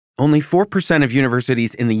Only 4% of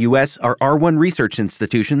universities in the U.S. are R1 research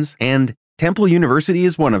institutions, and Temple University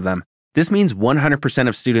is one of them. This means 100%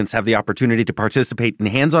 of students have the opportunity to participate in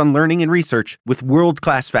hands-on learning and research with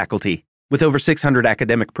world-class faculty. With over 600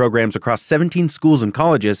 academic programs across 17 schools and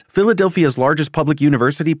colleges, Philadelphia's largest public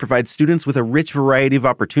university provides students with a rich variety of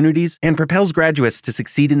opportunities and propels graduates to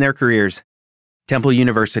succeed in their careers. Temple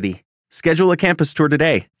University. Schedule a campus tour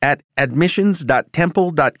today at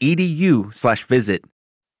admissions.temple.edu/visit.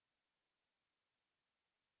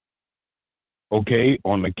 Okay,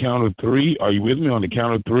 on the count of three, are you with me? On the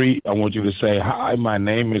count of three, I want you to say, "Hi, my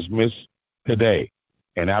name is Miss Today."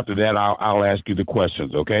 And after that, I'll ask you the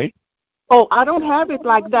questions, okay? Oh, I don't have it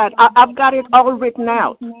like that. I've got it all written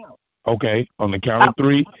out. Okay, on the count of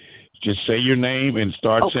three, just say your name and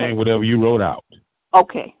start saying whatever you wrote out.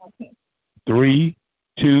 Okay. 3,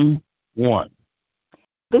 2, 1.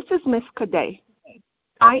 This is Miss Cadet.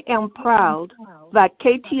 I am proud that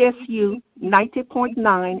KTSU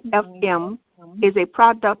 90.9 FM is a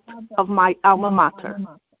product of my alma mater.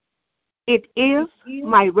 It is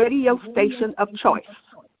my radio station of choice.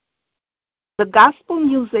 The gospel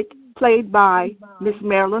music played by Miss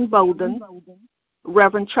Marilyn Bolden,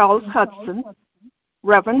 Reverend Charles Hudson,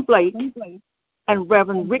 Reverend Blake, and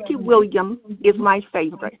Reverend Ricky Williams is my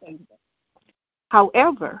favorite.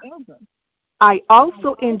 However, I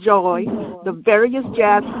also enjoy the various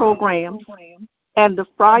jazz programs and the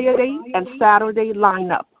Friday and Saturday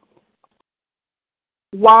lineup.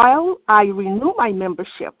 While I renew my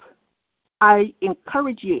membership, I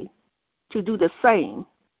encourage you to do the same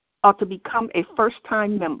or to become a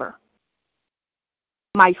first-time member.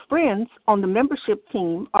 My friends on the membership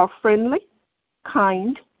team are friendly,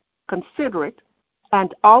 kind, considerate,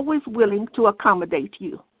 and always willing to accommodate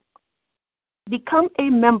you. Become a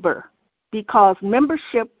member because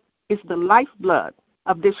membership is the lifeblood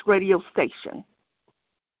of this radio station.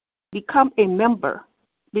 Become a member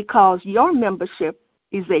because your membership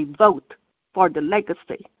is a vote for the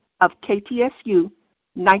legacy of KTSU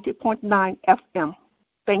 90.9 FM.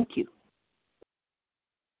 Thank you.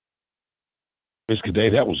 Ms.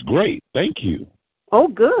 Cadet, that was great. Thank you. Oh,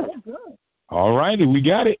 good. All righty, we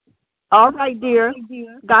got it. All right, dear.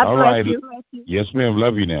 God bless you. Yes, ma'am.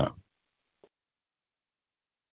 Love you now.